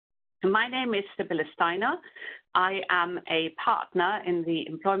My name is Sibylle Steiner. I am a partner in the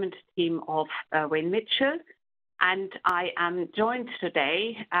employment team of Wayne Mitchell, and I am joined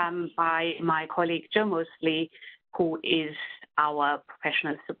today by my colleague Joe Mosley, who is our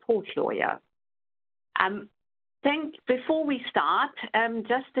professional support lawyer. Before we start,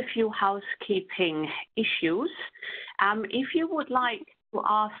 just a few housekeeping issues. If you would like to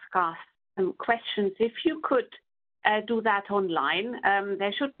ask us some questions, if you could do that online,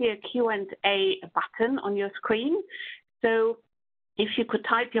 there should be a Q&A button on your screen. So if you could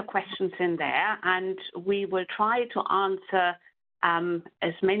type your questions in there, and we will try to answer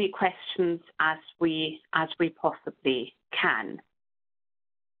as many questions as we possibly can.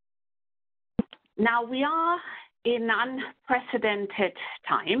 Now, we are in unprecedented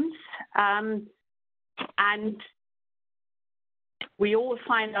times, and we all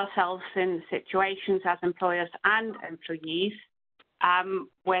find ourselves in situations as employers and employees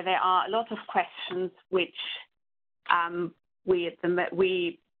where there are a lot of questions which we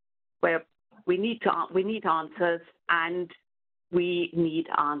need answers, and we need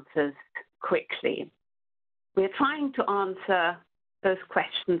answers quickly. We're trying to answer those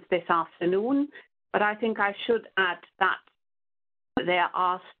questions this afternoon, but I think I should add that there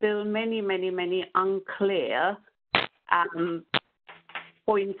are still many unclear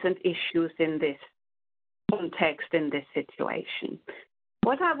points and issues in this context, in this situation.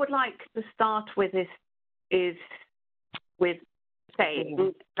 What I would like to start with is with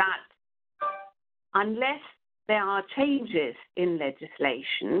saying that unless there are changes in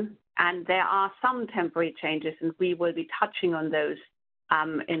legislation, and there are some temporary changes, and we will be touching on those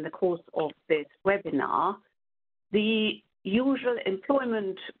in the course of this webinar, the usual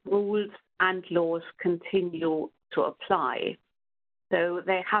employment rules and laws continue to apply. So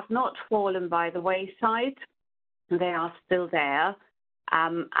they have not fallen by the wayside. They are still there,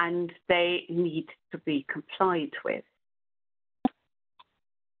 and they need to be complied with.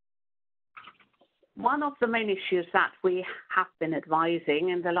 One of the main issues that we have been advising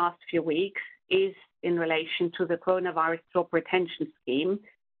in the last few weeks is in relation to the coronavirus job retention scheme,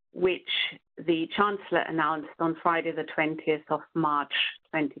 which the Chancellor announced on Friday, the 20th of March,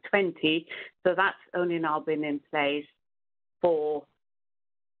 2020. So that's only now been in place for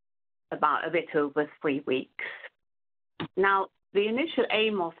about a bit over 3 weeks. Now, the initial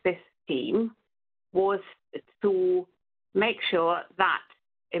aim of this scheme was to make sure that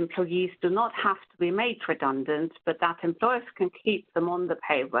employees do not have to be made redundant, but that employers can keep them on the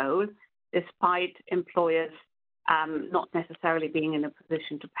payroll despite employers not necessarily being in a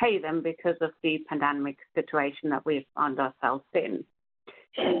position to pay them because of the pandemic situation that we've found ourselves in.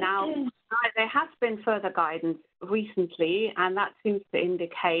 Now, there has been further guidance recently, and that seems to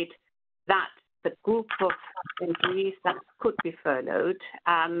indicate that the group of employees that could be furloughed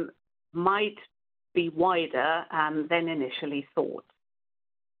might be wider than initially thought.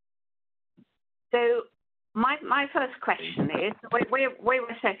 So my first question is, the way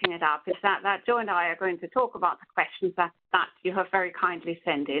we're setting it up is that Joe and I are going to talk about the questions that you have very kindly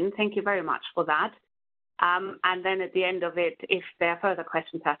sent in. Thank you very much for that. And then at the end of it, if there are further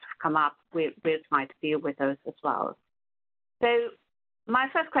questions that have come up, we'll try to deal with those as well. So my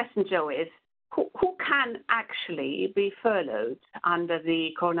first question, Joe, is who can actually be furloughed under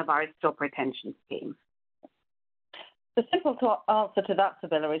the coronavirus job retention scheme? The simple answer to that,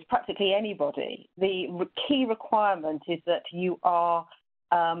 Sibylle, is practically anybody. The key requirement is that you are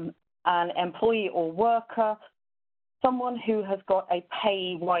an employee or worker, someone who has got a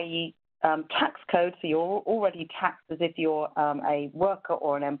PAYE tax code, so you're already taxed as if you're a worker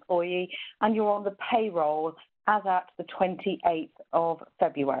or an employee, and you're on the payroll as at the 28th of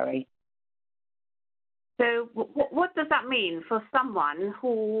February. So what does that mean for someone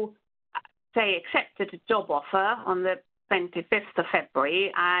who, say, accepted a job offer on the 25th of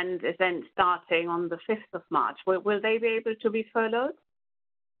February and is then starting on the 5th of March? Will they be able to be furloughed?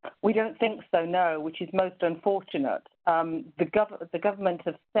 We don't think so, no, which is most unfortunate. The government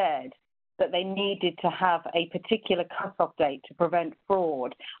have said that they needed to have a particular cut-off date to prevent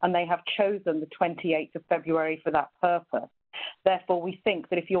fraud, and they have chosen the 28th of February for that purpose. Therefore, we think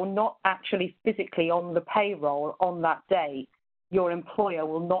that if you're not actually physically on the payroll on that date, your employer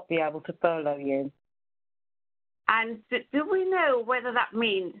will not be able to furlough you. And do we know whether that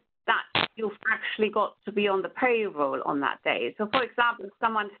means that you've actually got to be on the payroll on that day? So, for example, if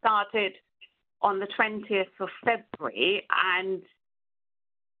someone started on the 20th of February and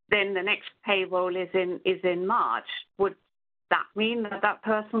then the next payroll is in March, would that mean that that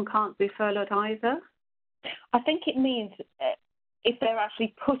person can't be furloughed either? I think it means if they're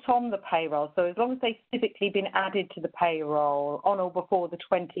actually put on the payroll. So as long as they've physically been added to the payroll on or before the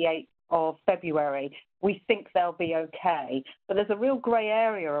 28th of February, we think they'll be okay. But there's a real grey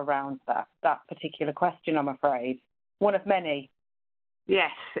area around that particular question, I'm afraid. One of many.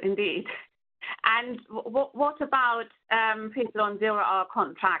 Yes, indeed. And what about people on zero-hour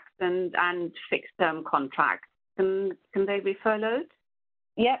contracts and fixed-term contracts? Can they be furloughed?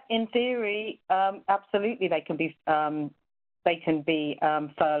 Yeah, in theory, absolutely, they can be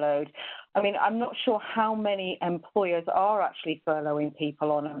furloughed. I mean, I'm not sure how many employers are actually furloughing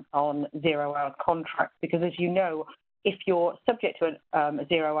people on zero-hour contracts, because, as you know, if you're subject to a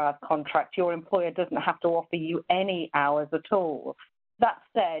zero-hour contract, your employer doesn't have to offer you any hours at all. That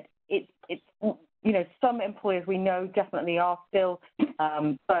said, it's some employers we know definitely are still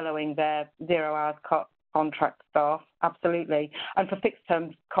furloughing their zero-hour contract staff, absolutely. And for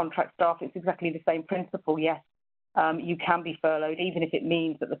fixed-term contract staff, it's exactly the same principle. Yes, you can be furloughed, even if it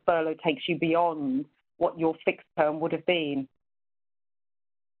means that the furlough takes you beyond what your fixed term would have been.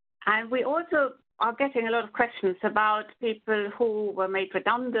 And we also are getting a lot of questions about people who were made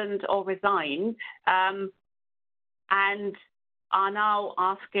redundant or resigned and are now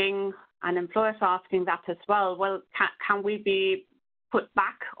asking, and employers are asking that as well, well, can we be put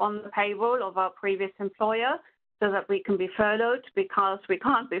back on the payroll of our previous employer so that we can be furloughed, because we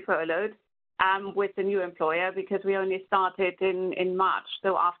can't be furloughed with the new employer because we only started in March,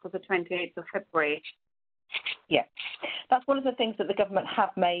 so after the 28th of February. Yeah, that's one of the things that the government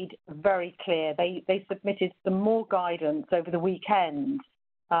have made very clear. They submitted some more guidance over the weekend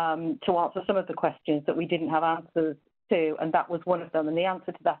to answer some of the questions that we didn't have answers to, and that was one of them. And the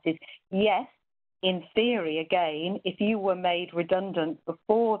answer to that is yes. In theory, again, if you were made redundant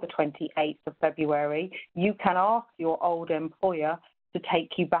before the 28th of February, you can ask your old employer to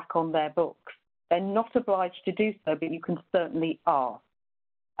take you back on their books. They're not obliged to do so, but you can certainly ask.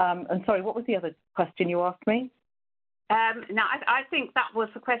 And sorry, what was the other question you asked me? Now, I think that was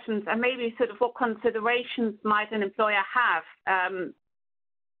the questions, and maybe sort of what considerations might an employer have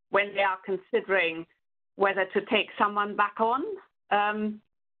when they are considering whether to take someone back on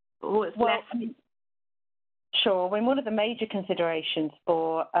who is less. Sure. I mean, one of the major considerations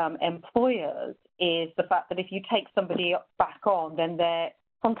for employers is the fact that if you take somebody back on, then their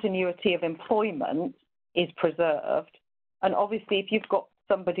continuity of employment is preserved. And obviously, if you've got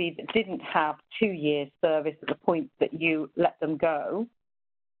somebody that didn't have 2 years service at the point that you let them go,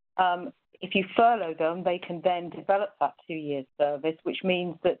 if you furlough them, they can then develop that 2 years service, which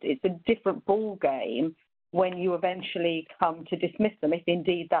means that it's a different ball game when you eventually come to dismiss them, if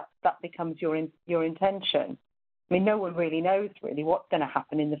indeed that becomes your intention. I mean, no one really knows what's going to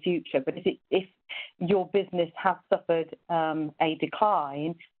happen in the future, but if your business has suffered a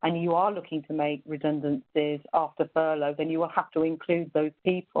decline and you are looking to make redundancies after furlough, then you will have to include those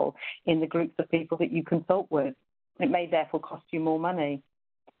people in the groups of people that you consult with. It may therefore cost you more money.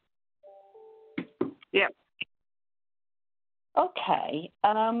 Yeah. Okay.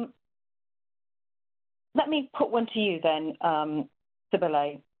 Let me put one to you then,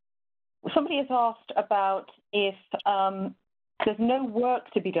 Sibylle. Somebody has asked about if there's no work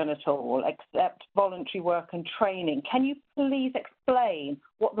to be done at all except voluntary work and training. Can you please explain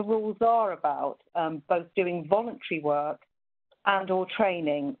what the rules are about both doing voluntary work and or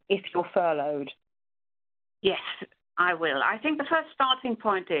training if you're furloughed? Yes, I will. I think the first starting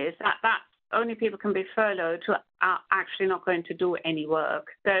point is that only people can be furloughed who are actually not going to do any work.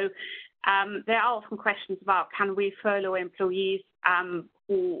 So there are often questions about, can we furlough employees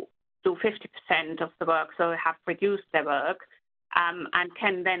who do 50% of the work, so have reduced their work, and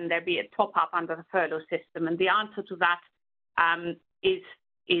can then there be a top-up under the furlough system? And the answer to that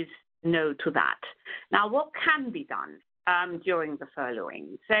is no to that. Now, what can be done during the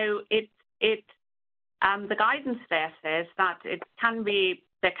furloughing? So the guidance there says that there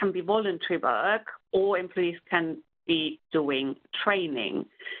can be voluntary work, or employees can be doing training.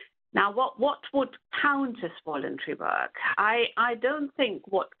 Now, what would count as voluntary work? I don't think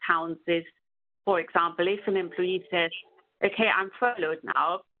what counts is, for example, if an employee says, okay, I'm furloughed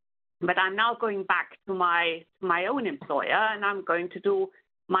now, but I'm now going back to my own employer and I'm going to do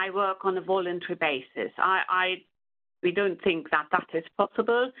my work on a voluntary basis. We don't think that is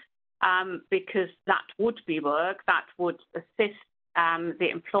possible because that would be work that would assist the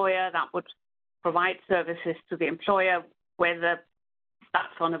employer, that would provide services to the employer, whether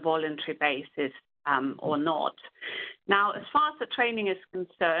that's on a voluntary basis or not. Now, as far as the training is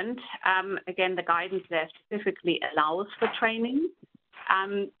concerned, again, the guidance there specifically allows for training.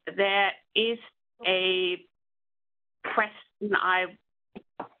 There is a question I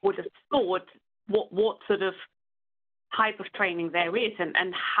would have thought, what sort of type of training there is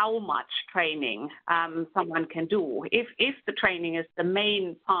and how much training someone can do. If the training is the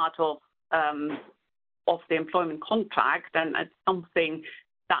main part of the employment contract, then it's something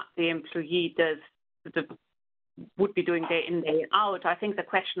that the employee would be doing day in, day out. I think the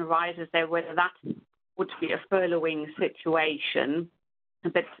question arises there whether that would be a furloughing situation.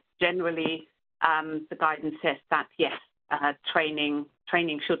 But generally, the guidance says that yes, training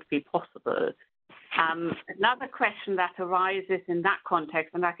should be possible. Another question that arises in that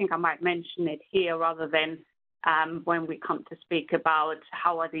context, and I think I might mention it here rather than when we come to speak about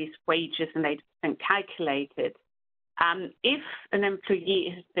how are these wages and 80% calculated. If an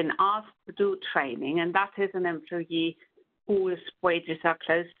employee has been asked to do training, and that is an employee whose wages are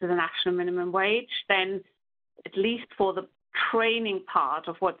close to the national minimum wage, then at least for the training part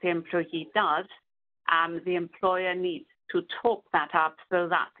of what the employee does, the employer needs to top that up so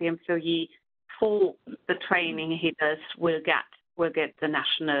that the employee for the training he does will get the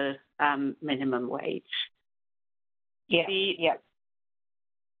national minimum wage. Yeah.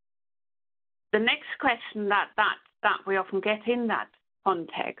 The next question that we often get in that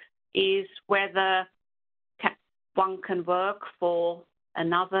context is whether one can work for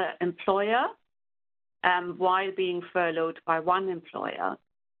another employer while being furloughed by one employer.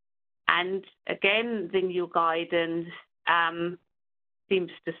 And again, the new guidance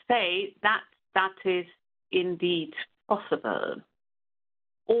seems to say that that is indeed possible,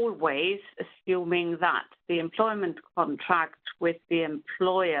 always assuming that the employment contract with the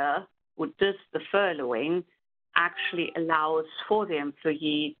employer who does the furloughing actually allows for the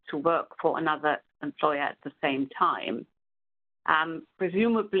employee to work for another employer at the same time.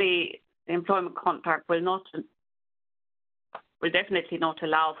 Presumably, the employment contract will definitely not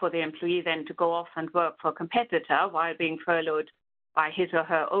allow for the employee then to go off and work for a competitor while being furloughed by his or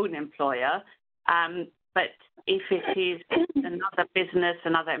her own employer. But if it is another business,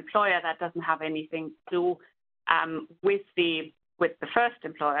 another employer that doesn't have anything to do with the first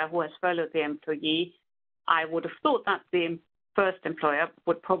employer who has furloughed the employee, I would have thought that the first employer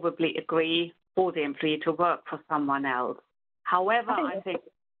would probably agree for the employee to work for someone else. However, I think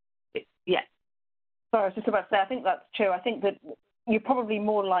Sorry, I was just about to say, I think that's true. I think that you're probably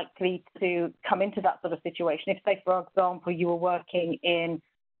more likely to come into that sort of situation if, say, for example, you were working in,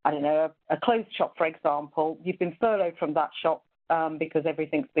 I don't know, a clothes shop, for example. You've been furloughed from that shop because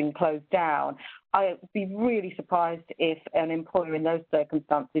everything's been closed down. I would be really surprised if an employer in those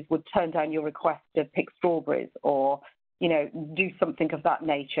circumstances would turn down your request to pick strawberries or, do something of that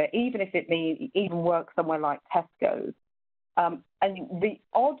nature, even if it means even work somewhere like Tesco's. And the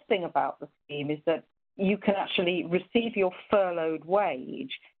odd thing about the scheme is that you can actually receive your furloughed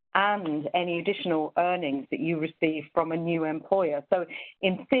wage and any additional earnings that you receive from a new employer. So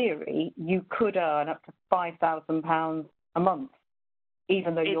in theory, you could earn up to £5,000 a month,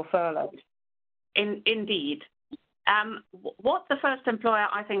 even though you're furloughed. Indeed. What the first employer,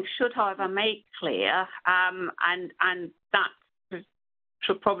 I think, should, however, make clear, and that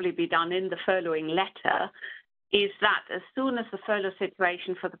should probably be done in the furloughing letter, is that as soon as the furlough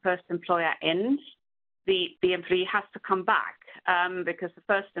situation for the first employer ends, the employee has to come back because the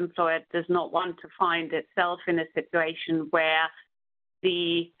first employer does not want to find itself in a situation where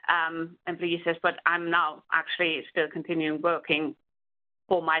the employee says, but I'm now actually still continuing working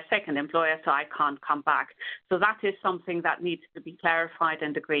for my second employer, so I can't come back. So that is something that needs to be clarified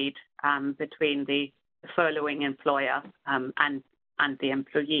and agreed between the furloughing employer and the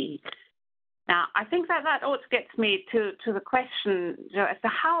employee. Now, I think that also gets me to the question as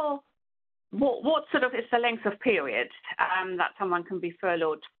to what sort of is the length of period that someone can be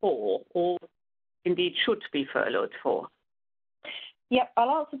furloughed for, or indeed should be furloughed for? Yep,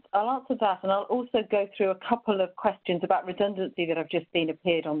 I'll answer that, and I'll also go through a couple of questions about redundancy that I've just seen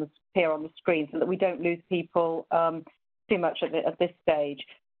appear on the screen, so that we don't lose people too much at this stage.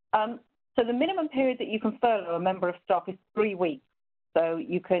 So the minimum period that you can furlough a member of staff is 3 weeks. So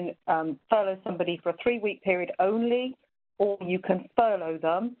you can furlough somebody for a 3-week period only, or you can furlough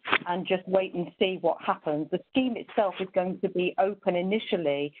them and just wait and see what happens. The scheme itself is going to be open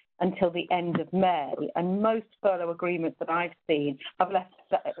initially until the end of May, and most furlough agreements that I've seen have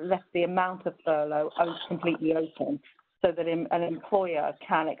left the amount of furlough completely open so that an employer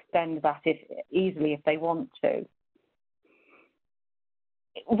can extend that easily if they want to.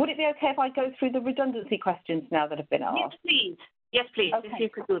 Would it be okay if I go through the redundancy questions now that have been asked? Yes, please. Yes, please. Okay. If you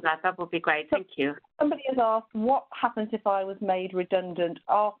could do that would be great. Thank you. Somebody has asked, what happens if I was made redundant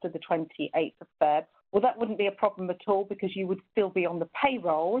after the 28th of Feb? Well, that wouldn't be a problem at all because you would still be on the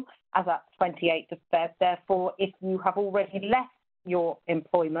payroll as at 28th of Feb. Therefore, if you have already left your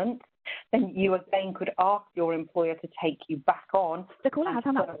employment then you again could ask your employer to take you back on. The caller has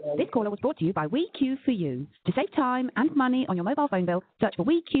hung up. This caller was brought to you by WeQForYou. To save time and money on your mobile phone bill, search for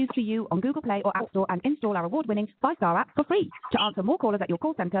WeQForYou on Google Play or App Store and install our award-winning 5-star app for free. To answer more callers at your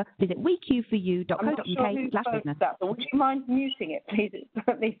call centre, visit weqforyou.co.uk/business. But would you mind muting it, please? It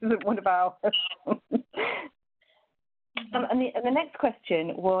certainly isn't one of ours. And the next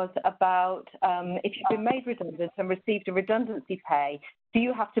question was about if you've been made redundant and received a redundancy pay, do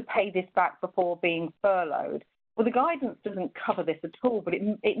you have to pay this back before being furloughed? Well, the guidance doesn't cover this at all, but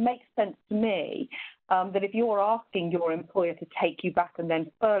it makes sense to me that if you're asking your employer to take you back and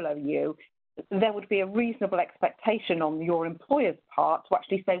then furlough you, there would be a reasonable expectation on your employer's part to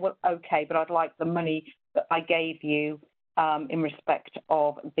actually say, well, okay, but I'd like the money that I gave you in respect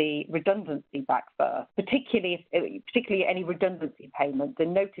of the redundancy back first, particularly any redundancy payment. The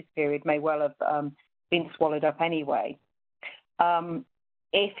notice period may well have been swallowed up anyway.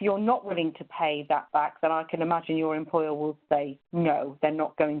 If you're not willing to pay that back, then I can imagine your employer will say, no, they're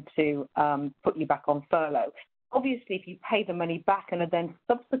not going to put you back on furlough. Obviously, if you pay the money back and are then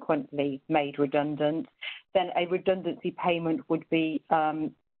subsequently made redundant, then a redundancy payment would be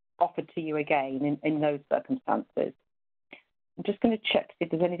offered to you again in those circumstances. I'm just going to check if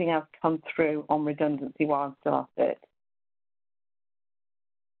there's anything else come through on redundancy while I'm still at it.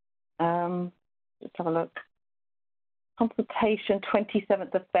 Let's have a look. Consultation,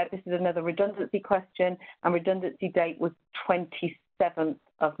 27th of Feb. This is another redundancy question, and redundancy date was 27th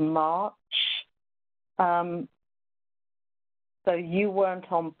of March. So you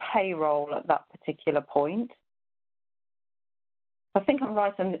weren't on payroll at that particular point. I think I'm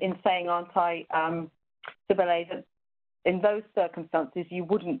right in saying, aren't I, Sibylle, that in those circumstances you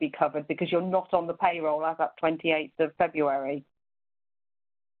wouldn't be covered because you're not on the payroll as at 28th of February.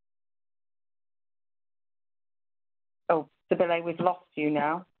 Oh, Sibylle, we've lost you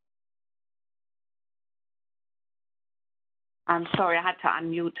now. I'm sorry, I had to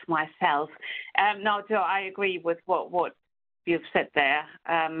unmute myself. No, Joe, I agree with what you've said there.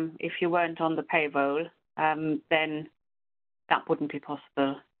 If you weren't on the payroll, then that wouldn't be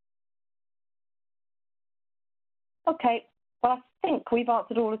possible. Okay, well, I think we've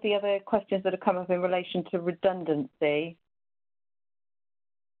answered all of the other questions that have come up in relation to redundancy.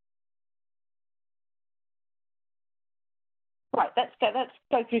 Right, let's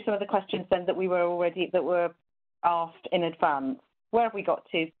go through some of the questions then that were asked in advance. Where have we got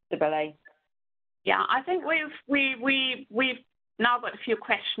to, Sibylle? Yeah, I think we've now got a few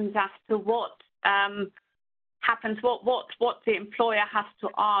questions as to what happens, what the employer has to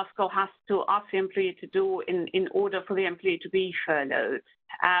ask or has to ask the employee to do in order for the employee to be furloughed.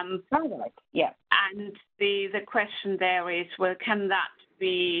 Right. Yeah. And the question there is, well, can that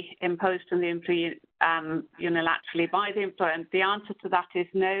be imposed on the employee unilaterally by the employer? And the answer to that is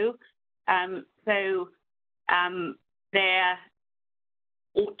no. There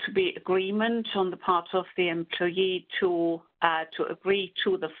ought to be agreement on the part of the employee to agree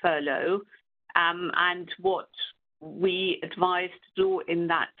to the furlough. And what we advise to do in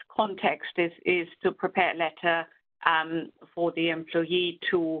that context is to prepare a letter for the employee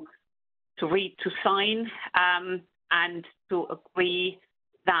to read, to sign, and to agree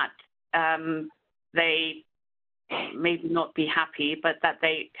that they may not be happy, but that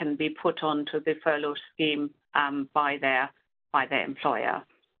they can be put onto the furlough scheme by their employer.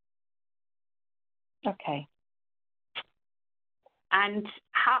 Okay. And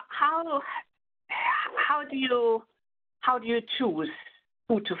how do you choose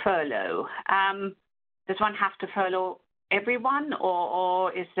who to furlough? Does one have to furlough everyone,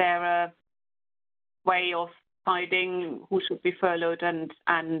 or is there a way of deciding who should be furloughed and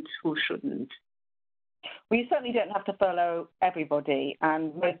who shouldn't? Well, you certainly don't have to furlough everybody,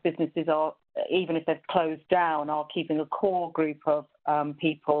 and most businesses are, even if they've closed down, are keeping a core group of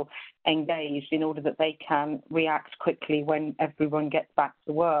people engaged in order that they can react quickly when everyone gets back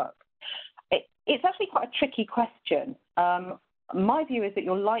to work. It's actually quite a tricky question. My view is that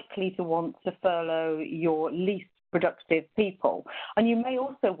you're likely to want to furlough your least productive people, and you may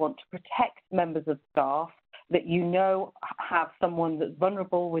also want to protect members of staff that you know have someone that's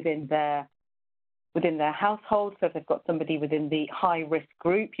vulnerable within their household. So if they've got somebody within the high-risk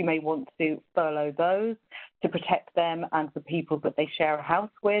group, you may want to furlough those to protect them and the people that they share a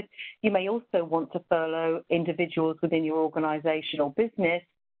house with. You may also want to furlough individuals within your organisation or business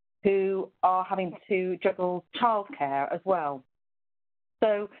who are having to juggle childcare as well.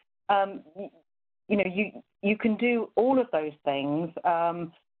 So, you can do all of those things.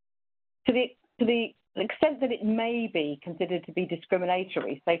 To the the extent that it may be considered to be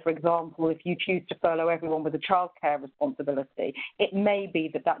discriminatory, say, for example, if you choose to furlough everyone with a childcare responsibility, it may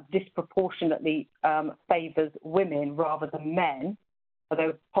be that disproportionately favours women rather than men,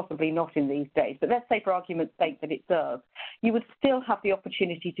 although possibly not in these days. But let's say, for argument's sake, that it does. You would still have the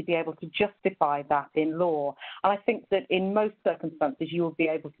opportunity to be able to justify that in law. And I think that in most circumstances you will be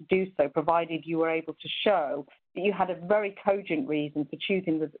able to do so, provided you were able to show that you had a very cogent reason for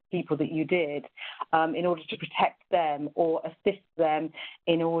choosing the people that you did in order to protect them or assist them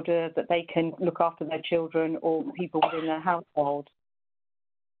in order that they can look after their children or people within their household.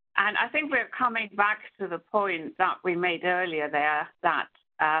 And I think we're coming back to the point that we made earlier there, that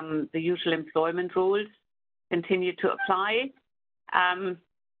the usual employment rules continue to apply,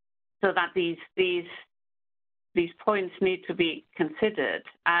 so that these points need to be considered.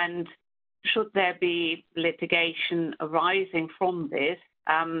 And should there be litigation arising from this,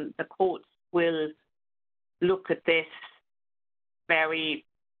 the courts will look at this very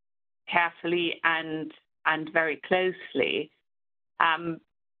carefully and very closely.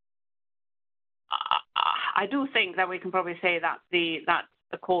 I do think that we can probably say that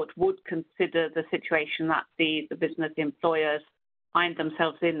the court would consider the situation that the business employers find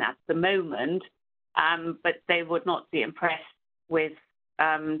themselves in at the moment, but they would not be impressed with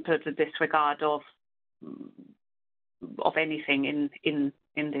total disregard of anything in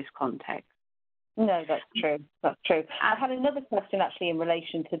this context. No, that's true. That's true. I had another question actually in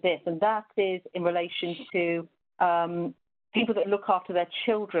relation to this, and that is in relation to people that look after their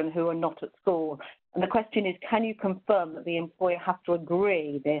children who are not at school. And the question is, can you confirm that the employer has to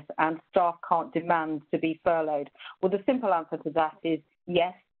agree this and staff can't demand to be furloughed? Well, the simple answer to that is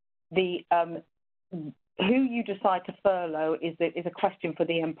yes. The who you decide to furlough is a question for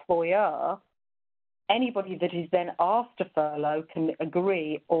the employer. Anybody that is then asked to furlough can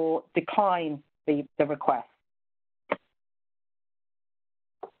agree or decline the request.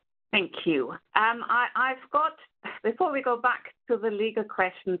 Thank you. I've got, before we go back to the legal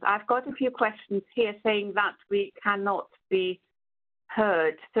questions, I've got a few questions here saying that we cannot be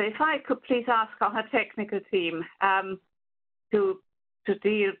heard. So if I could please ask our technical team to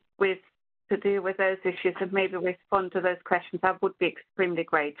deal with those issues and maybe respond to those questions, I would be extremely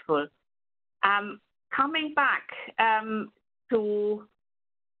grateful. Coming back to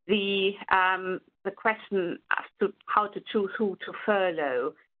the question as to how to choose who to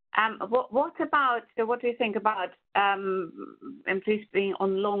furlough. What do you think about employees being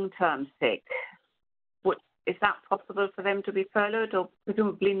on long-term sick? Is that possible for them to be furloughed, or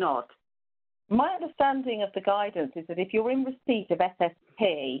presumably not? My understanding of the guidance is that if you're in receipt of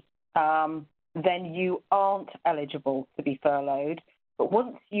SSP, then you aren't eligible to be furloughed. But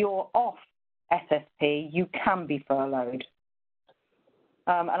once you're off SSP, you can be furloughed.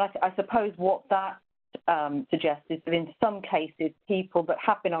 And I suppose what that suggests is that in some cases, people that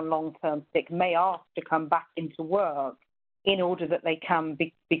have been on long-term sick may ask to come back into work in order that they can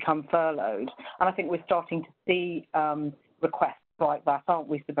become furloughed. And I think we're starting to see requests like that, aren't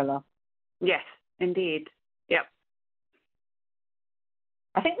we, Sibylla? Yes, indeed. Yep.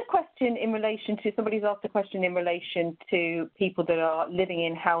 I think the question in relation to, somebody's asked a question in relation to people that are living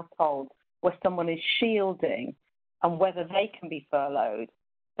in households where someone is shielding and whether they can be furloughed.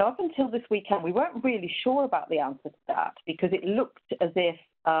 Now, up until this weekend, we weren't really sure about the answer to that because it looked as if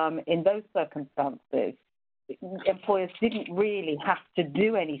in those circumstances, employers didn't really have to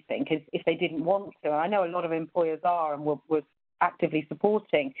do anything if they didn't want to. And I know a lot of employers are and were actively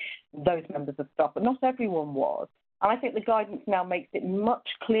supporting those members of staff, but not everyone was. And I think the guidance now makes it much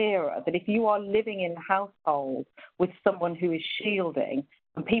clearer that if you are living in a household with someone who is shielding,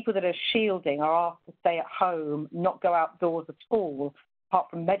 and people that are shielding are asked to stay at home, not go outdoors at all, apart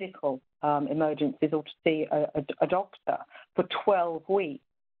from medical emergencies or to see a doctor for 12 weeks.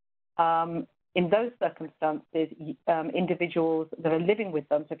 In those circumstances, individuals that are living with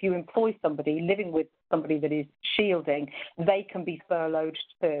them, so if you employ somebody living with somebody that is shielding, they can be furloughed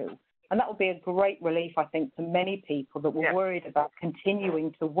too. And that would be a great relief, I think, to many people that were worried about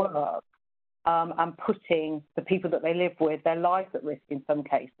continuing to work and putting the people that they live with, their lives at risk in some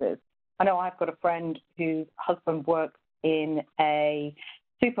cases. I know I've got a friend whose husband works in a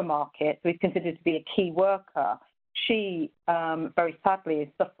supermarket, so he's considered to be a key worker. She, very sadly, is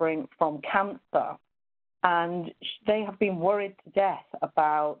suffering from cancer, and they have been worried to death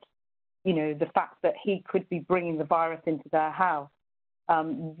about, the fact that he could be bringing the virus into their house.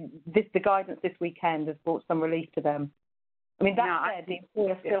 The guidance this weekend has brought some relief to them. I mean, that said, the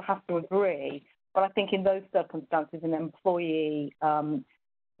employer still has to agree, but I think in those circumstances, an employee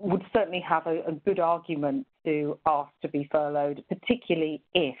would certainly have a good argument to ask to be furloughed, particularly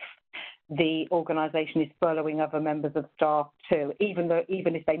if the organisation is furloughing other members of staff too, even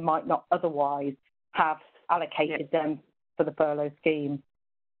if they might not otherwise have allocated them for the furlough scheme.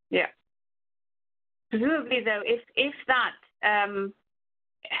 Yeah. Presumably, though, if that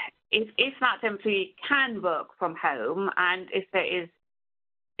employee can work from home, and if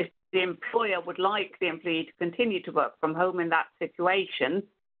the employer would like the employee to continue to work from home in that situation,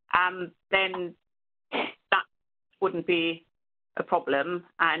 then that wouldn't be a problem,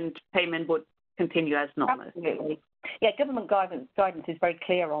 and payment would continue as normal. Absolutely. Yeah, government guidance is very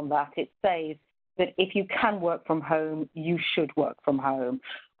clear on that. It says that if you can work from home, you should work from home.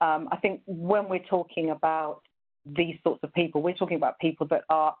 I think when we're talking about these sorts of people, we're talking about people that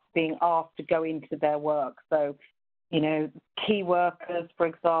are being asked to go into their work. So, key workers, for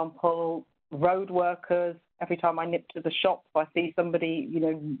example, road workers. Every time I nip to the shop, I see somebody,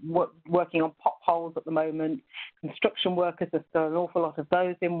 working on potholes at the moment. Construction workers, there's still an awful lot of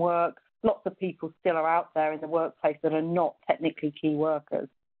those in work. Lots of people still are out there in the workplace that are not technically key workers.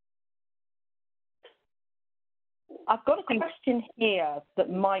 I've got a question here that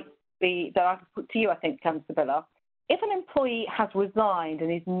I could put to you, I think, Sibylla. If an employee has resigned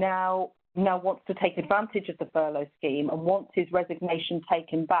and is now wants to take advantage of the furlough scheme and wants his resignation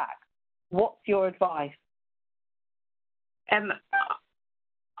taken back, what's your advice?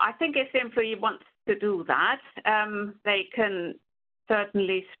 I think if the employee wants to do that, they can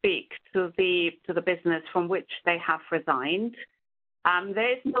certainly speak to the business from which they have resigned.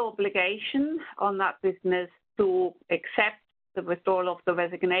 There is no obligation on that business to accept the withdrawal of the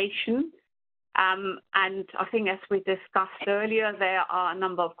resignation. And I think, as we discussed earlier, there are a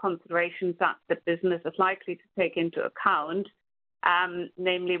number of considerations that the business is likely to take into account,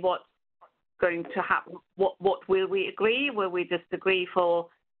 namely what's going to happen. What will we agree? Will we just agree for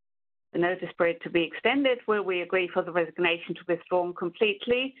the notice period to be extended? Will we agree for the resignation to be withdrawn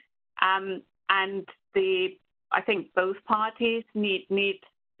completely? And I think both parties need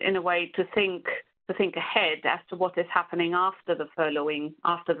in a way to think ahead as to what is happening after the furloughing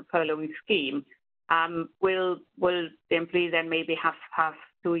scheme. Will the employee then maybe have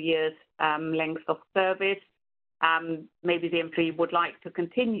 2 years length of service? Maybe the employee would like to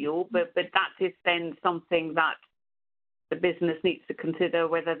continue, but that is then something that the business needs to consider,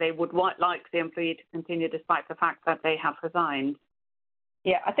 whether they would like the employee to continue despite the fact that they have resigned.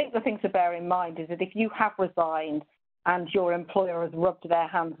 Yeah, I think the thing to bear in mind is that if you have resigned and your employer has rubbed their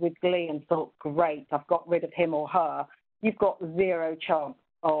hands with glee and thought, great, I've got rid of him or her, you've got zero chance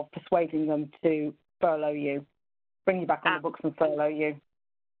of persuading them to furlough you, bring you back on the books and furlough you.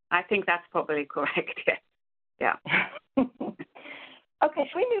 I think that's probably correct, yeah. Okay,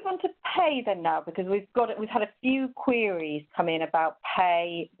 shall we move on to pay then now? Because we've had a few queries come in about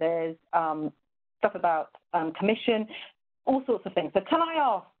pay. There's stuff about commission, all sorts of things. So can I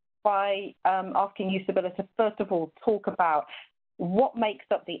ask, by asking you, Sibylla, to first of all talk about what makes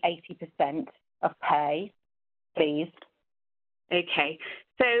up the 80% of pay, please? Okay.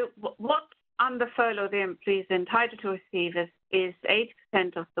 So what under furlough the employee is entitled to receive is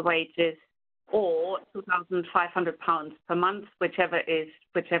 80% of the wages, or £2,500 per month, whichever is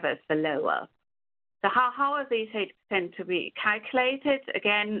the lower. So how are these 80% to be calculated?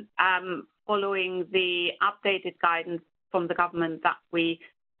 Again, following the updated guidance from the government that we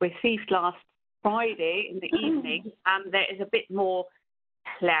received last Friday in the evening, there is a bit more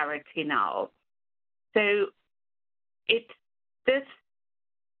clarity now. So this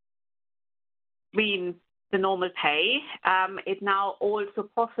means the normal pay. It now also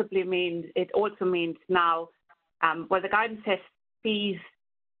means now, the guidance says fees.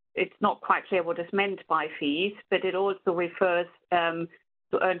 It's not quite clear what is meant by fees, but it also refers to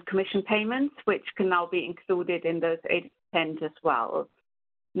earned commission payments, which can now be included in those 80% as well.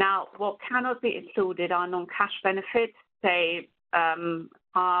 Now, what cannot be included are non-cash benefits, say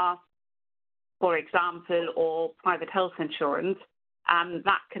car, for example, or private health insurance.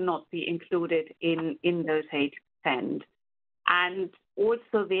 That cannot be included in those 80%. And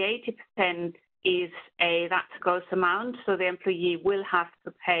also the 80% that's a gross amount, so the employee will have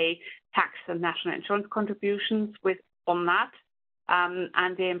to pay tax and national insurance contributions on that.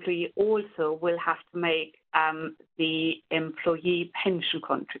 And the employee also will have to make the employee pension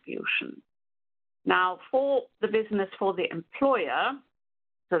contribution. Now, for the business, for the employer,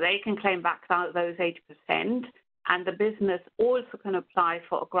 so they can claim back those 80%, and the business also can apply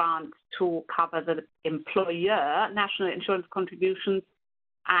for a grant to cover the employer national insurance contributions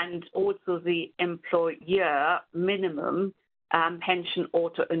and also the employer minimum pension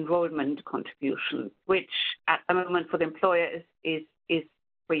auto-enrollment contribution, which at the moment for the employer is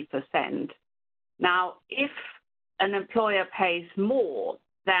 3%. Now, if an employer pays more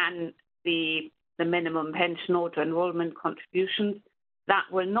than the minimum pension auto enrollment contributions, that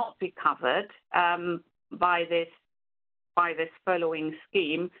will not be covered by this furloughing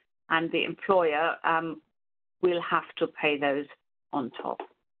scheme, and the employer will have to pay those on top.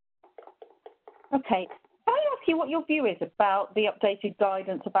 Okay. Can I ask you what your view is about the updated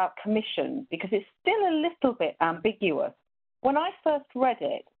guidance about commission? Because it's still a little bit ambiguous. When I first read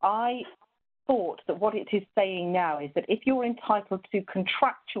it, I thought that what it is saying now is that if you're entitled to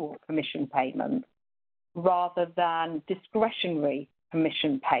contractual commission payments rather than discretionary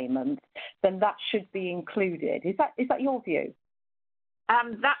commission payments, then that should be included. Is that your view?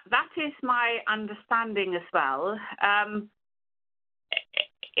 That is my understanding as well.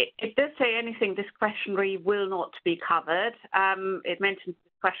 It does say anything discretionary will not be covered. It mentions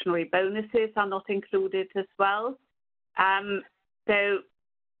discretionary bonuses are not included as well. So,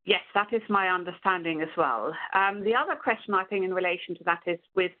 yes, that is my understanding as well. The other question, I think, in relation to that is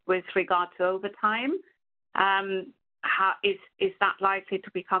with regard to overtime. How is that likely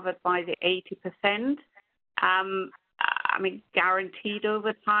to be covered by the 80%? I mean, guaranteed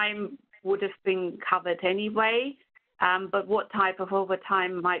overtime would have been covered anyway. But what type of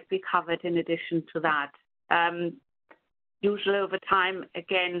overtime might be covered in addition to that? Usual overtime,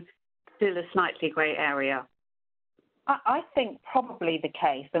 again, still a slightly grey area. I think probably the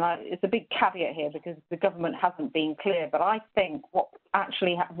case, and it's a big caveat here because the government hasn't been clear, but I think what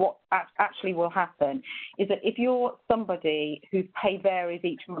actually will happen is that if you're somebody whose pay varies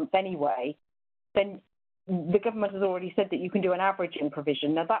each month anyway, then the government has already said that you can do an averaging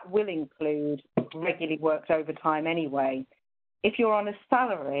provision. Now, that will include regularly worked overtime anyway. If you're on a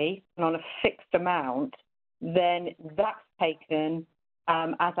salary and on a fixed amount, then that's taken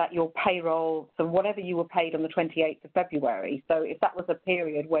as at your payroll, so whatever you were paid on the 28th of February. So if that was a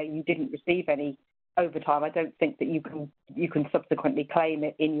period where you didn't receive any overtime, I don't think that you can subsequently claim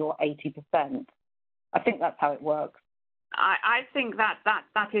it in your 80%. I think that's how it works. I think that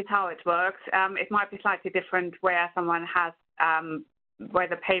is how it works. It might be slightly different where someone has where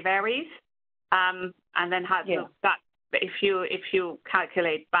the pay varies, and then has that. If you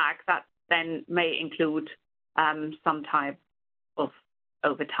calculate back, that then may include some type of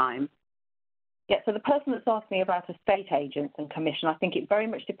overtime. Yeah. So the person that's asking about estate agents and commission, I think it very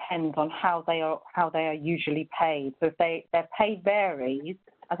much depends on how they are usually paid. So if their pay varies,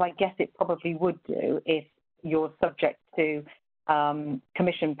 as I guess it probably would do if you're subject to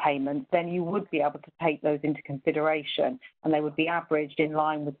commission payments, then you would be able to take those into consideration and they would be averaged in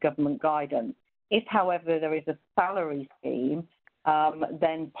line with government guidance. If, however, there is a salary scheme,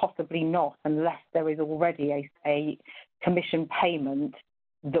 then possibly not, unless there is already a commission payment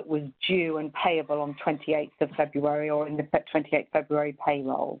that was due and payable on 28th of February or in the 28th February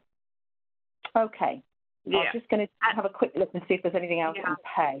payroll. Okay. Yeah. I'm just going to have a quick look and see if there's anything else on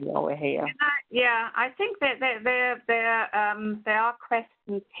pay while we're here. I think that there are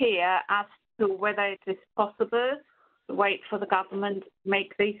questions here as to whether it is possible to wait for the government to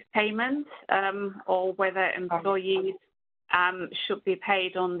make these payments or whether employees should be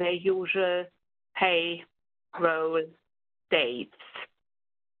paid on their usual payroll dates.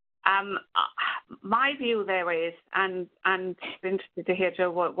 My view there is, and I'm interested to hear, Joe,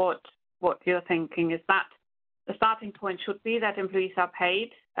 what you're thinking, is that the starting point should be that employees are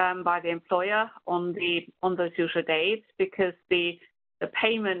paid by the employer on those usual dates, because the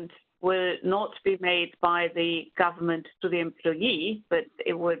payment will not be made by the government to the employee, but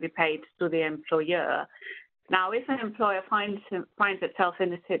it will be paid to the employer. Now, if an employer finds itself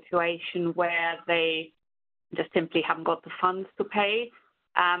in a situation where they just simply haven't got the funds to pay,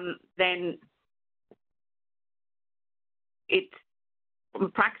 then from a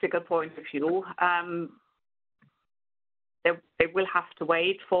practical point of view, they will have to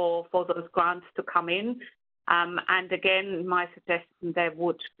wait for those grants to come in. And again, my suggestion there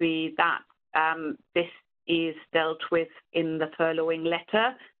would be that this is dealt with in the furloughing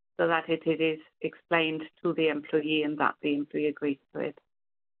letter, so that it is explained to the employee and that the employee agrees to it.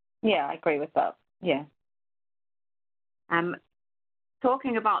 Yeah, I agree with that. Yeah.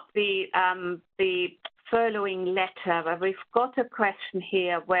 Talking about the furloughing letter, we've got a question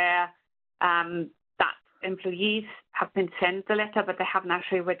here where that employees have been sent the letter, but they haven't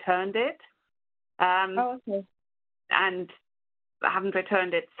actually returned it. Okay. And haven't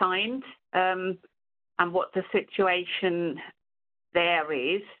returned it signed, and what the situation there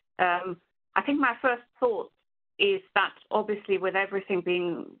is. I think my first thought is that obviously with everything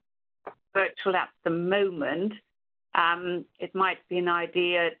being virtual at the moment, it might be an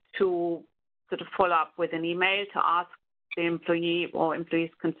idea to sort of follow up with an email to ask the employee or employees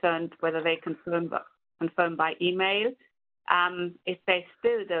concerned whether they confirm by email. If they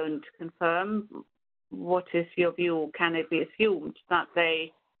still don't confirm, what is your view? Can it be assumed that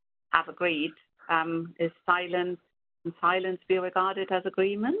they have agreed? Is silence be regarded as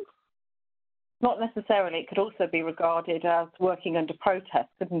agreement? Not necessarily. It could also be regarded as working under protest,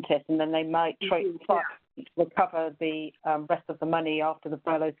 couldn't it? And then they might try to recover the rest of the money after the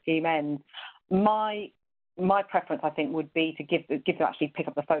furlough scheme ends. My preference, I think, would be to give them, actually pick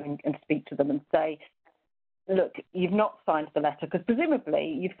up the phone and speak to them and say, look, you've not signed the letter, because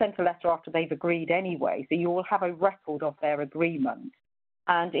presumably you've sent a letter after they've agreed anyway, so you will have a record of their agreement.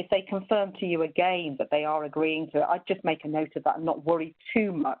 And if they confirm to you again that they are agreeing to it, I'd just make a note of that and not worry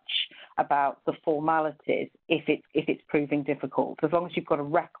too much about the formalities if it's proving difficult. As long as you've got a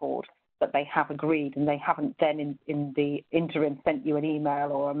record that they have agreed and they haven't then in the interim sent you an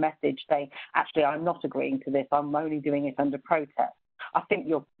email or a message saying, actually, I'm not agreeing to this, I'm only doing it under protest, I think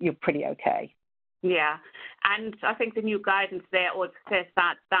you're pretty okay. Yeah, and I think the new guidance there also says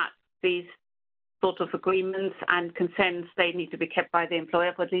that these sort of agreements and consents, they need to be kept by the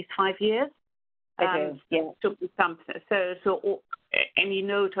employer for at least 5 years. They do, yeah. To be something. So any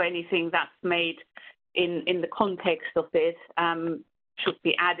note or anything that's made in the context of this should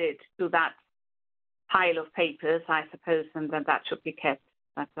be added to that pile of papers, I suppose, and then that should be kept.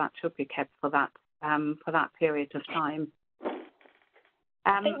 That should be kept for that period of time.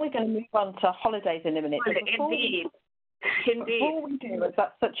 I think we're going to move on to holidays in a minute. Indeed. Before we do, as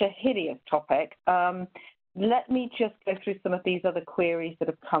that's such a hideous topic, let me just go through some of these other queries that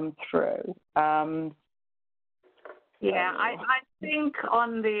have come through. I think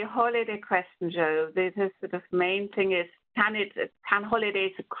on the holiday question, Joe, the sort of main thing is, can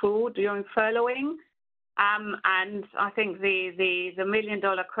holidays accrue during furloughing? And I think the $1 million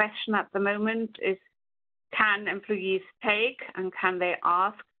question at the moment is, can employees take and can they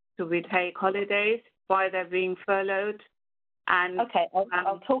ask to retake holidays while they're being furloughed? And okay,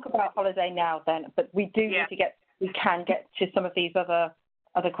 I'll talk about holiday now then, but we can get to some of these other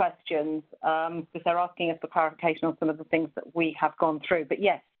questions because they're asking us for clarification on some of the things that we have gone through. But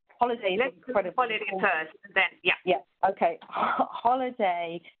yes, holiday is incredibly holiday first, then yeah. Okay,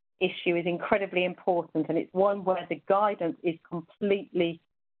 holiday issue is incredibly important, and it's one where the guidance is completely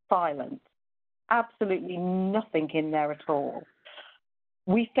silent. Absolutely nothing in there at all.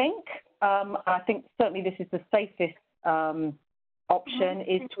 We think, I think certainly this is the safest option,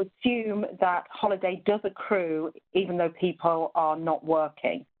 is to assume that holiday does accrue even though people are not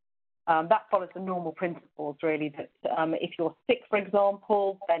working. That follows the normal principles, really, that if you're sick, for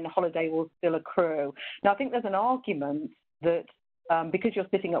example, then holiday will still accrue. Now, I think there's an argument that because you're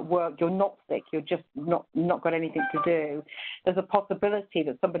sitting at work, you're not sick, you're just not got anything to do. There's a possibility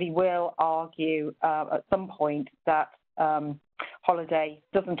that somebody will argue at some point that holiday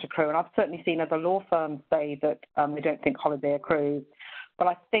doesn't accrue. And I've certainly seen other law firms say that they don't think holiday accrues. But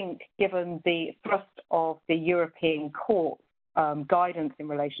I think given the thrust of the European Court guidance in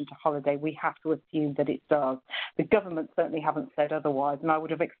relation to holiday, we have to assume that it does. The government certainly haven't said otherwise, and I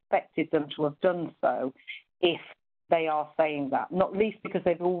would have expected them to have done so if they are saying that, not least because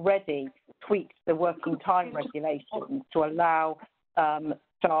they've already tweaked the working time regulations to allow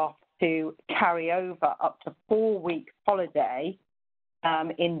staff to carry over up to 4 weeks holiday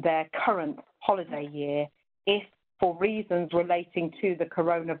in their current holiday year if, for reasons relating to the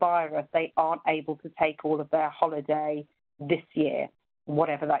coronavirus, they aren't able to take all of their holiday this year,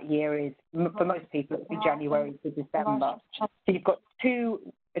 whatever that year is. For most people, it'll be January to December. So you've got two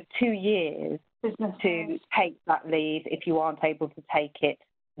years to take that leave if you aren't able to take it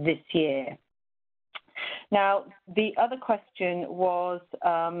this year. Now, the other question was,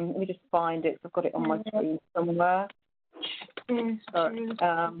 let me just find it. I've got it on my screen somewhere. We've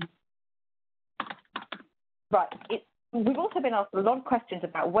also been asked a lot of questions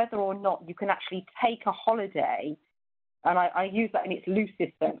about whether or not you can actually take a holiday. And I use that in its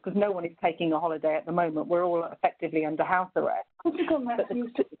loosest sense because no one is taking a holiday at the moment. We're all effectively under house arrest. But the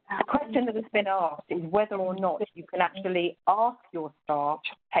question that has been asked is whether or not you can actually ask your staff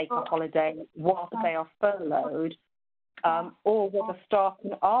to take a holiday whilst they are furloughed, or whether staff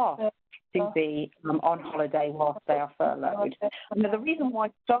can ask to be on holiday whilst they are furloughed. And the reason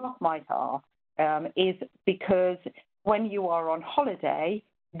why staff might ask is because when you are on holiday,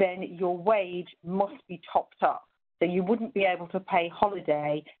 then your wage must be topped up. So you wouldn't be able to pay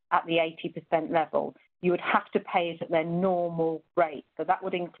holiday at the 80% level. You would have to pay it at their normal rate. So that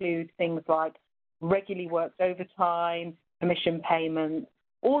would include things like regularly worked overtime, commission payments,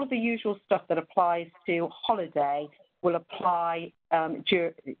 all of the usual stuff that applies to holiday will apply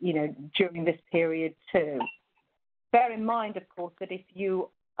during this period too. Bear in mind, of course, that if you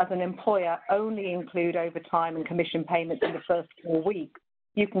as an employer, only include overtime and commission payments in the first 4 weeks,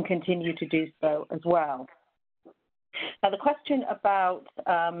 you can continue to do so as well. Now, the question about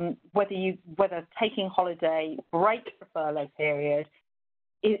whether taking holiday breaks the furlough period,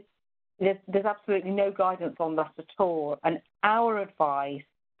 there's absolutely no guidance on that at all. And our advice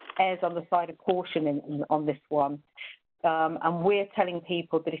errs on the side of caution on this one. And we're telling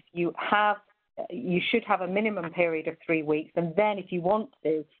people that if you should have a minimum period of 3 weeks, and then if you want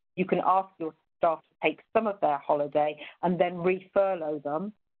to, you can ask your staff to take some of their holiday and then re-furlough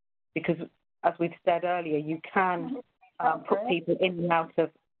them, because as we've said earlier, you can put people in and out of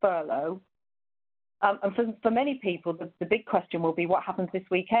furlough. And for many people, the big question will be what happens this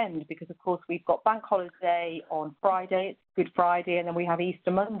weekend, because, of course, we've got bank holiday on Friday, it's Good Friday, and then we have Easter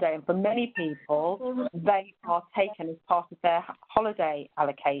Monday. And for many people, they are taken as part of their holiday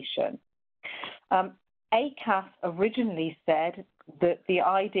allocation. ACAS originally said that the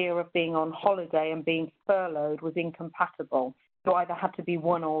idea of being on holiday and being furloughed was incompatible. You either had to be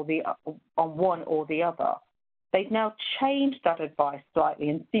one or the other. They've now changed that advice slightly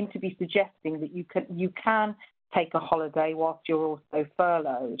and seem to be suggesting that you can take a holiday whilst you're also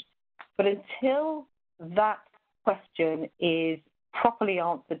furloughed. But until that question is properly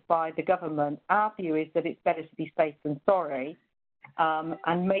answered by the government, our view is that it's better to be safe than sorry,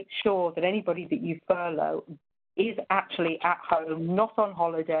 and make sure that anybody that you furlough is actually at home, not on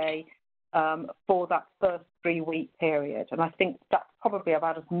holiday, for that first 3-week period. And I think that's probably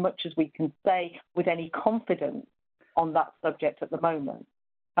about as much as we can say with any confidence on that subject at the moment.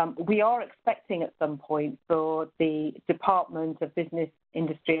 We are expecting at some point for the Department of Business,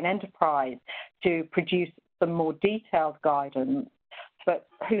 Industry and Enterprise to produce some more detailed guidance, but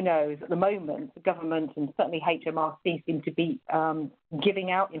who knows? At the moment, the government and certainly HMRC seem to be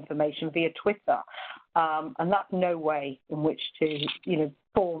giving out information via Twitter, and that's no way in which to,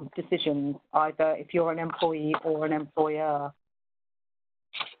 form decisions, either if you're an employee or an employer.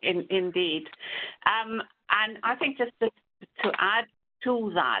 Indeed. And I think just to add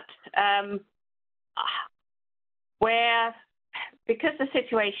to that, because the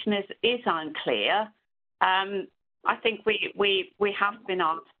situation is unclear, I think we have been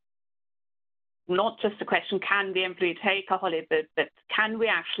asked not just the question, can the employee take a holiday, but can we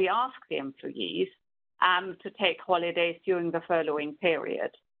actually ask the employees to take holidays during the furloughing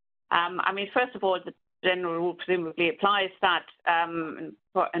period? First of all, the general rule presumably applies that an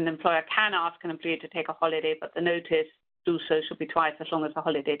employer can ask an employee to take a holiday, but the notice to do so should be twice as long as the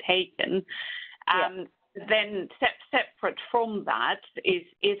holiday taken. Then separate from that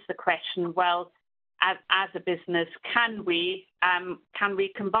is the question, well, as a business, can we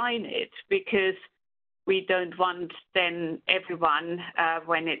combine it? Because we don't want then everyone,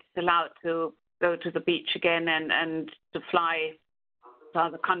 when it's allowed to go to the beach again and to fly to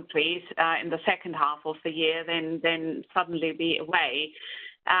other countries in the second half of the year, then suddenly be away.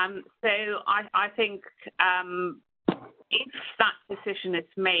 So I think if that decision is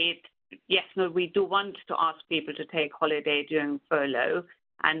made, yes, no, we do want to ask people to take holiday during furlough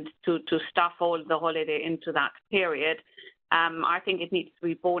and to stuff all the holiday into that period. I think it needs to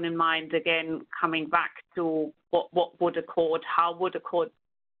be borne in mind, again, coming back to what would a court, how would a court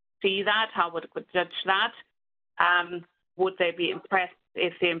see that, how would a court judge that? Would they be impressed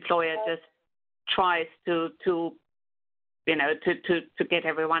if the employer just tries to get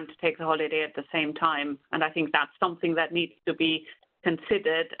everyone to take the holiday at the same time? And I think that's something that needs to be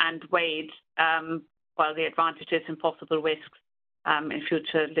considered and weighed, while the advantages and possible risks in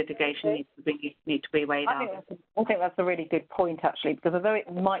future litigation need to be weighed out. I think that's a really good point, actually, because although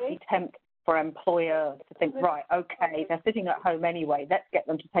it might be tempting for employers to think, right, okay, they're sitting at home anyway, let's get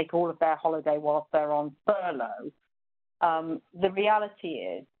them to take all of their holiday whilst they're on furlough. The reality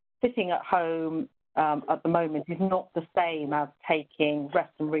is, sitting at home at the moment is not the same as taking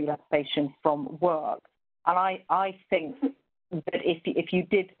rest and relaxation from work. And I think that if you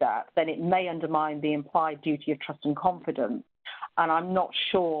did that, then it may undermine the implied duty of trust and confidence. And I'm not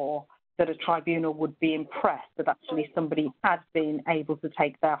sure that a tribunal would be impressed that actually somebody had been able to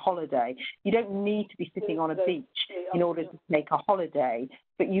take their holiday. You don't need to be sitting on a beach in order to take a holiday,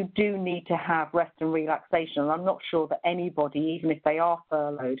 but you do need to have rest and relaxation. And I'm not sure that anybody, even if they are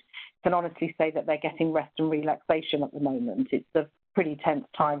furloughed, can honestly say that they're getting rest and relaxation at the moment. It's a pretty tense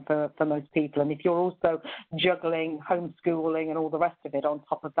time for most people. And if you're also juggling homeschooling and all the rest of it on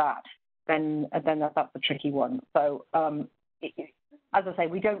top of that, then that's a tricky one. So, as I say,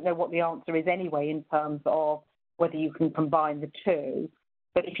 we don't know what the answer is anyway in terms of whether you can combine the two.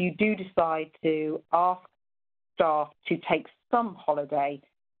 But if you do decide to ask staff to take some holiday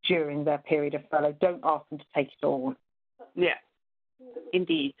during their period of furlough, don't ask them to take it all. Yeah.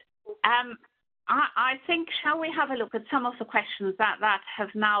 Indeed. I think, shall we have a look at some of the questions that have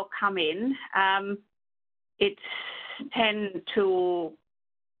now come in? It's 10 to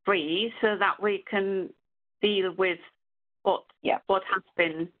 3, so that we can deal with what has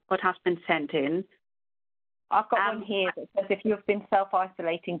been sent in. I've got one here that says if you've been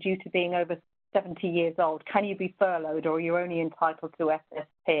self-isolating due to being over 70 years old, can you be furloughed, or are you only entitled to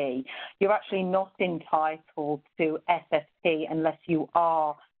SSP? You're actually not entitled to SSP unless you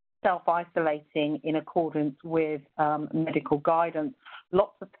are self-isolating in accordance with medical guidance.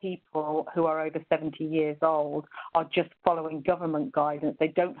 Lots of people who are over 70 years old are just following government guidance. They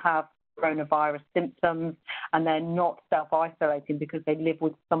don't have coronavirus symptoms and they're not self-isolating because they live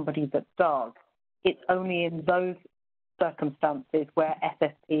with somebody that does. It's only in those circumstances where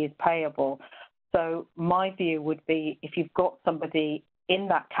SSP is payable. So my view would be if you've got somebody in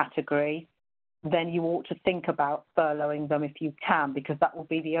that category, then you ought to think about furloughing them if you can, because that will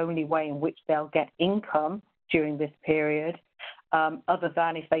be the only way in which they'll get income during this period, other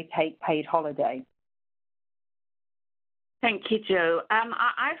than if they take paid holiday. Thank you, Jo.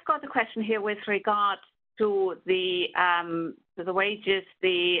 I've got a question here with regard to the wages,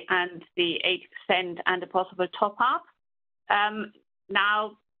 and the 80% and a possible top-up.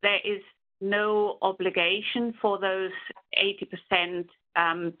 Now, there is no obligation for those 80%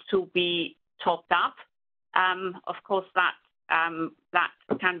 to be topped up. Of course, that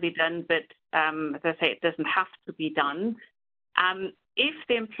can be done, but as I say, it doesn't have to be done. If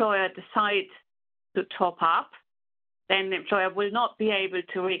the employer decides to top up, then the employer will not be able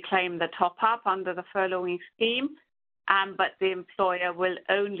to reclaim the top-up under the furloughing scheme, but the employer will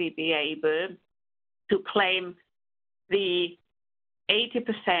only be able to claim the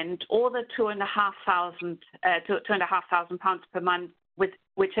 80% or the £2,500 per month, with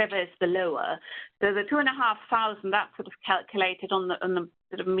whichever is the lower. So the £2,500, that's sort of calculated on the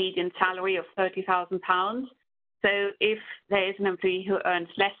sort of median salary of £30,000. So if there is an employee who earns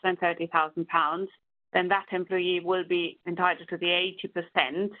less than £30,000, then that employee will be entitled to the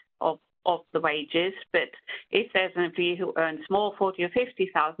 80% of the wages. But if there's an employee who earns more, 40 or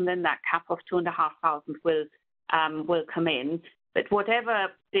 50,000, then that cap of 2,500 will come in. But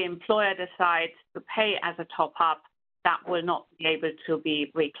whatever the employer decides to pay as a top-up, that will not be able to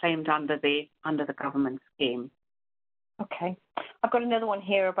be reclaimed under the government scheme. Okay. I've got another one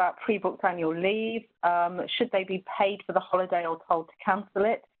here about pre-booked annual leave. Should they be paid for the holiday or told to cancel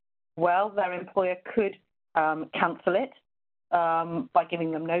it? Well, their employer could cancel it by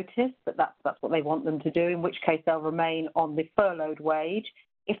giving them notice that that's what they want them to do, in which case they'll remain on the furloughed wage.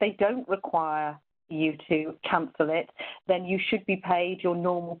 If they don't require you to cancel it, then you should be paid your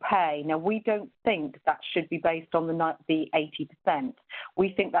normal pay. Now, we don't think that should be based on the 80%.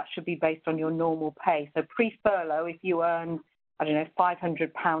 We think that should be based on your normal pay. So pre-furlough, if you earn, I don't know,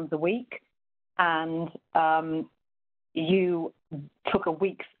 £500 a week, and you took a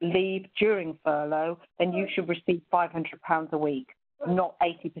week's leave during furlough, then you should receive £500 a week, not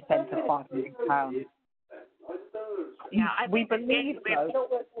 80% of £500. Yeah, we believe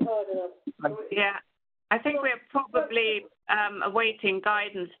so. Yeah, I think we're probably awaiting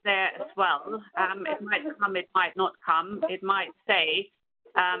guidance there as well. It might come, it might not come. It might say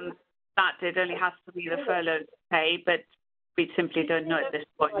that it only has to be the furlough pay, but we simply don't know at this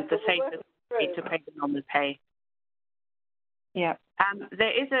point. The safest way to pay the normal pay. Yeah.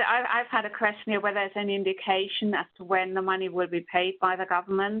 I've had a question here whether there's any indication as to when the money will be paid by the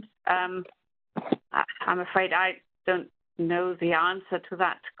government. I'm afraid I don't know the answer to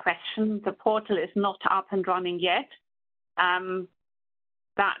that question. The portal is not up and running yet.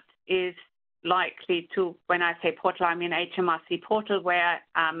 That is likely to, when I say portal, I mean HMRC portal, where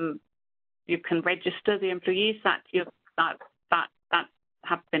you can register the employees that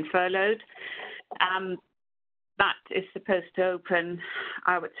have been furloughed. That is supposed to open,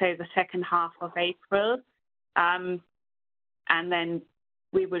 I would say, the second half of April, and then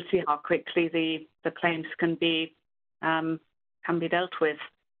we will see how quickly the claims can be dealt with.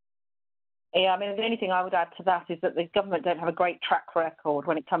 Yeah, I mean, the only thing I would add to that is that the government don't have a great track record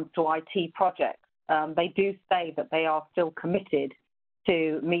when it comes to IT projects. They do say that they are still committed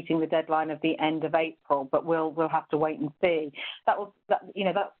to meeting the deadline of the end of April, but we'll have to wait and see. That will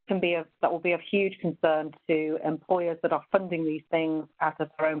be of huge concern to employers that are funding these things out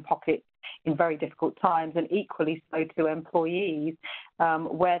of their own pockets in very difficult times, and equally so to employees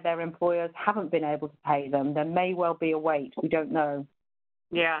where their employers haven't been able to pay them. There may well be a wait. We don't know.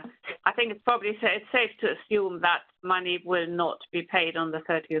 Yeah, I think it's safe to assume that money will not be paid on the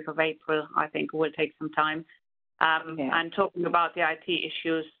 30th of April. I think it will take some time. And talking about the IT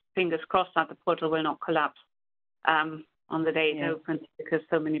issues, fingers crossed that the portal will not collapse. on the day it opens because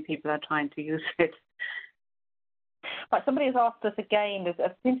so many people are trying to use it. Right, somebody has asked us again,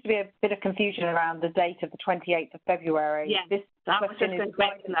 there seems to be a bit of confusion around the date of the 28th of February. Yes, I was just going to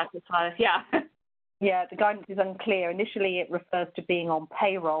mention that as well, Yeah, the guidance is unclear. Initially, it refers to being on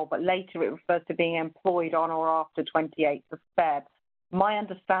payroll, but later it refers to being employed on or after 28th of Feb. My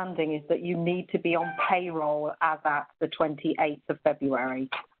understanding is that you need to be on payroll as at the 28th of February.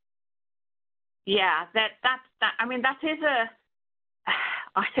 Yeah, that is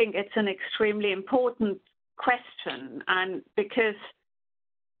I think it's an extremely important question, and because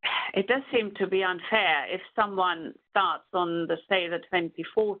it does seem to be unfair if someone starts on the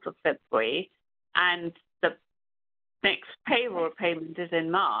 24th of February and the next payroll payment is in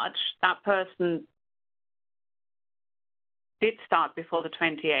March. That person did start before the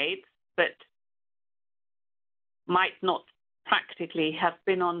 28th, but might not practically have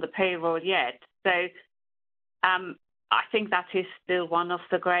been on the payroll yet. So I think that is still one of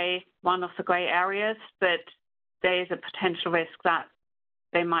the grey areas, but there is a potential risk that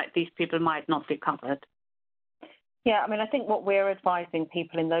these people might not be covered. Yeah, I think what we're advising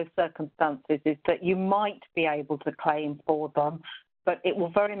people in those circumstances is that you might be able to claim for them, but it will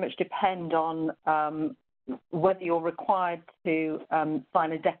very much depend on whether you're required to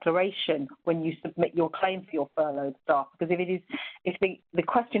sign a declaration when you submit your claim for your furloughed staff. Because if the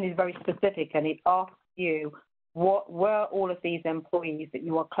question is very specific and it asks you what were all of these employees that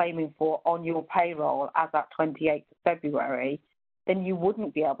you are claiming for on your payroll as at 28th of February, then you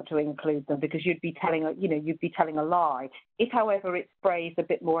wouldn't be able to include them because you'd be telling a lie. If, however, it's phrased a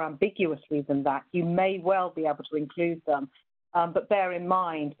bit more ambiguously than that, you may well be able to include them. But bear in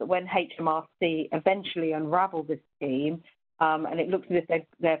mind that when HMRC eventually unravel this scheme, and it looks as if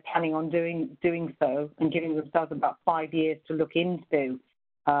they're planning on doing so and giving themselves about 5 years to look into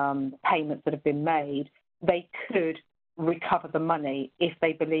payments that have been made, they could recover the money if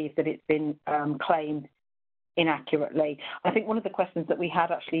they believe that it's been claimed inaccurately. I think one of the questions that we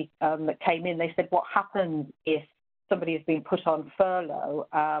had actually that came in, they said, what happens if somebody has been put on furlough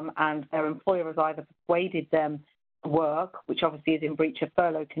and their employer has either persuaded them to work, which obviously is in breach of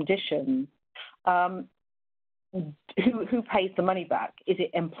furlough conditions, who pays the money back? Is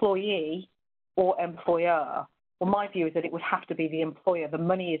it employee or employer? Well, my view is that it would have to be the employer. The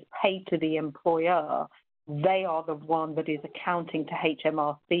money is paid to the employer. They are the one that is accounting to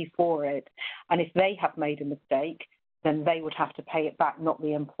HMRC for it. And if they have made a mistake, then they would have to pay it back, not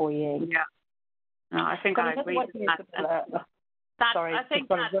the employee. Yeah. No, I think I agree with that.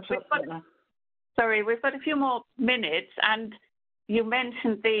 We've got a few more minutes, and you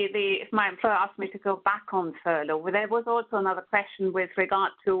mentioned if my employer asked me to go back on furlough. Well, there was also another question with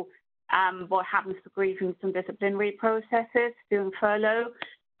regard to what happens to grievance and disciplinary processes during furlough.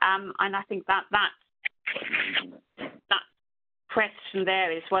 And I think that question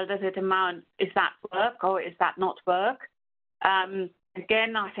there is, well, is that work or is that not work?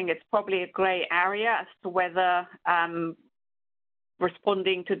 Again, I think it's probably a grey area as to whether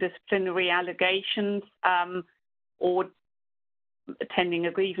responding to disciplinary allegations or attending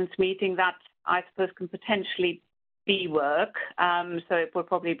a grievance meeting, that I suppose can potentially be work. So it would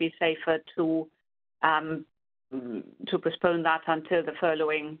probably be safer to postpone that until the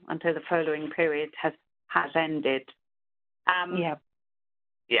furloughing period has ended.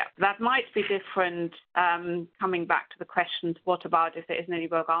 Yeah, that might be different. Coming back to the questions, what about if there isn't any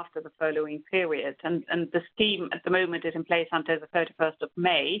work after the furloughing period? And the scheme at the moment is in place until the 31st of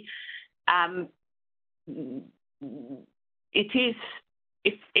May. It is,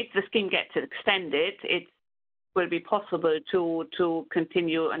 if the scheme gets extended, it will be possible to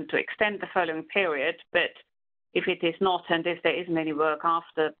continue and to extend the furloughing period. But if it is not, and if there isn't any work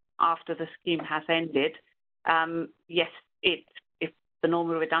after the scheme has ended, yes, if the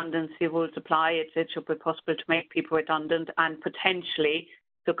normal redundancy rules apply, it should be possible to make people redundant and potentially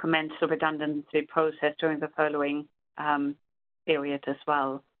to commence the redundancy process during the furloughing period as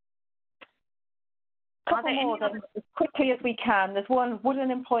well. A couple more then, as quickly as we can. There's one, would an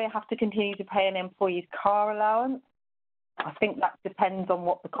employer have to continue to pay an employee's car allowance? I think that depends on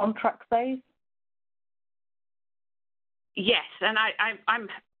what the contract says. Yes, and I'm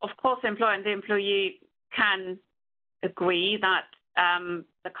of course, the employer and the employee can agree that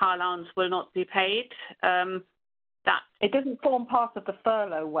the car allowance will not be paid. That it doesn't form part of the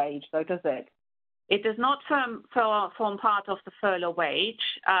furlough wage, though, does it? It does not form part of the furlough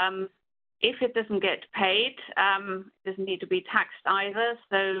wage. If it doesn't get paid, it doesn't need to be taxed either.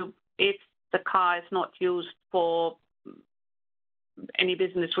 So if the car is not used for any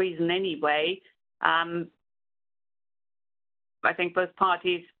business reason anyway, I think both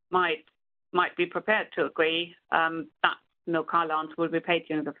parties might might be prepared to agree that no car allowance will be paid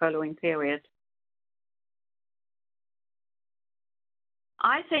during the following period.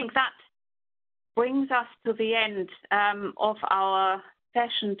 I think that brings us to the end of our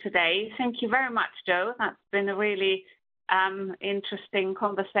session today. Thank you very much, Joe. That's been a really interesting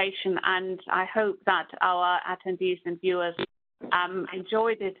conversation, and I hope that our attendees and viewers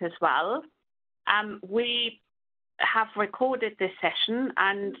enjoyed it as well. We have recorded this session,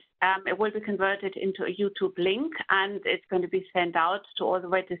 and it will be converted into a YouTube link, and it's going to be sent out to all the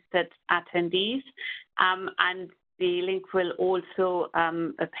registered attendees, and the link will also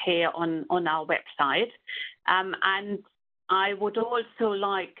appear on our website. And I would also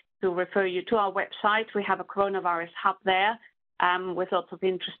like to refer you to our website. We have a coronavirus hub there with lots of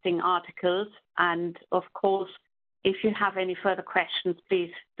interesting articles. And of course, if you have any further questions,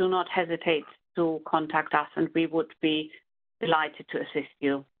 please do not hesitate to contact us, and we would be delighted to assist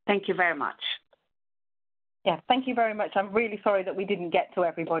you. Thank you very much. Yeah, thank you very much. I'm really sorry that we didn't get to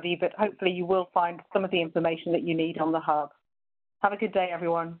everybody, but hopefully you will find some of the information that you need on the hub. Have a good day,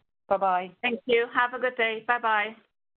 everyone. Bye-bye. Thank you. Have a good day. Bye-bye.